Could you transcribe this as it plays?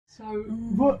So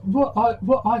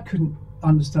what I couldn't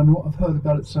understand, what I've heard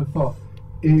about it so far,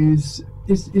 is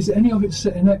any of it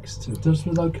set in Exeter? Does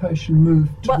the location move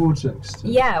towards Exeter?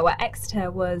 Yeah, well, Exeter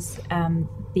was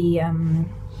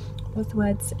what's the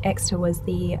words? Exeter was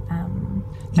the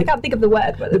I can't think of the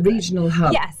word, but the regional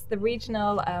hub. Yes, the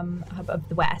regional hub of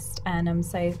the West, and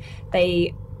so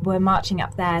they were marching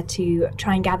up there to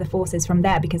try and gather forces from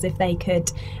there, because if they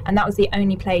could, and that was the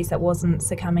only place that wasn't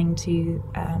succumbing to,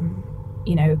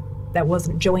 that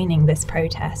wasn't joining this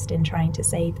protest in trying to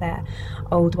save their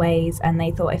old ways, and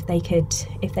they thought if they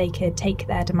could take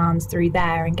their demands through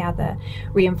there and gather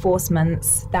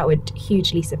reinforcements, that would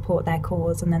hugely support their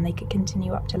cause, and then they could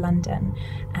continue up to London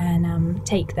and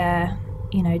take their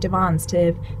demands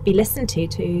to be listened to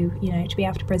be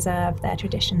able to preserve their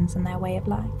traditions and their way of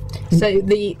life. So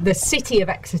the city of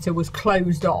Exeter was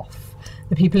closed off.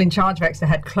 The people in charge of Exeter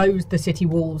had closed the city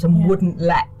walls and wouldn't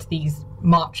let these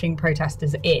marching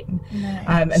protesters in.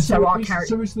 No.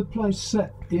 So is the play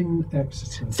set in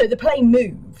Exeter? So the play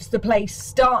moves. The play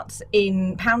starts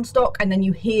in Poundstock, and then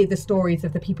you hear the stories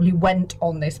of the people who went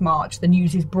on this march. The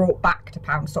news is brought back to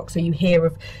Poundstock, so you hear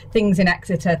of things in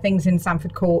Exeter, things in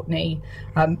Stamford Courtney,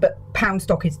 but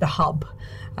Poundstock is the hub.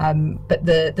 But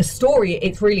the story,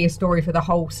 it's really a story for the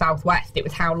whole Southwest. It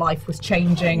was how life was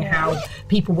changing, how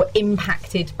people were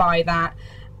impacted by that,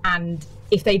 and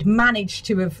if they'd managed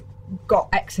to have got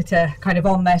Exeter kind of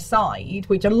on their side,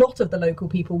 which a lot of the local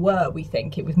people were, we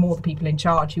think, it was more the people in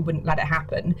charge who wouldn't let it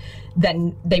happen,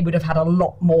 then they would have had a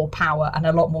lot more power and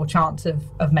a lot more chance of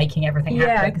making everything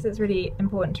happen. Yeah, because it's really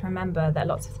important to remember that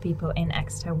lots of the people in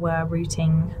Exeter were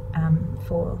rooting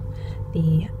for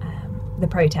the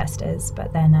protesters,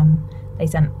 but then they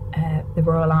sent the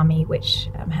Royal Army, which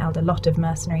held a lot of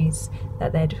mercenaries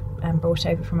that they'd brought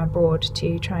over from abroad,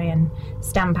 to try and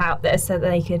stamp out this so that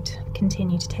they could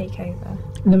continue to take over.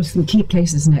 And there were some key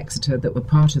places in Exeter that were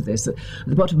part of this. At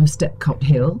the bottom of Stepcot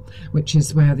Hill, which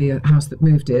is where the house that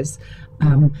moved is,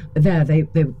 there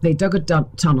they dug a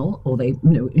tunnel, or they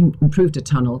improved a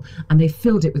tunnel, and they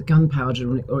filled it with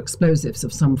gunpowder or explosives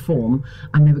of some form,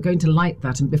 and they were going to light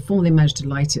that. And before they managed to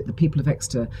light it, the people of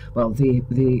Exeter, well,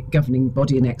 the governing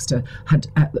body in Exeter had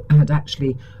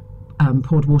actually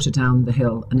poured water down the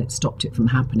hill, and it stopped it from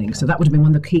happening. So that would have been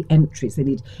one of the key entries they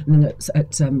need. And then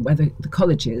at where the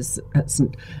college is,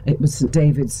 it was St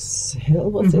David's Hill,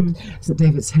 was it? St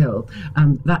David's Hill.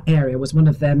 That area was one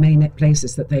of their main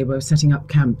places that they were setting up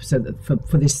camp, so that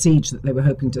for this siege that they were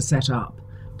hoping to set up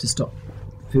to stop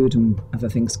food and other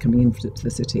things coming into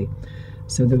the city.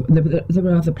 So there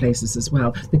were other places as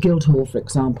well. The Guildhall, for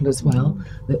example, as well.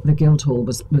 The Guildhall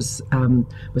was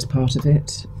part of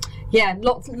it. Yeah,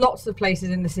 lots of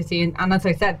places in the city, and as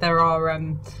I said, there are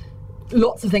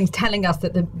lots of things telling us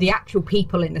that the actual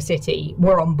people in the city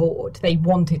were on board. They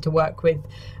wanted to work with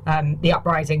the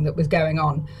uprising that was going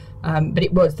on, but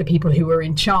it was the people who were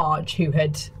in charge who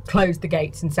had closed the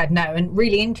gates and said no. And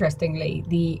really interestingly,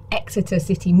 the Exeter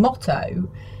city motto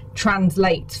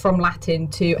translates from Latin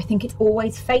to, I think it's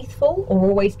always faithful or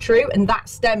always true, and that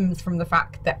stems from the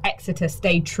fact that Exeter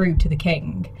stayed true to the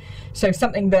king. So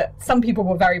something that some people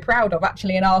were very proud of.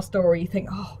 Actually, in our story, you think,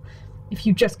 oh, if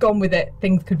you'd just gone with it,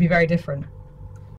 things could be very different.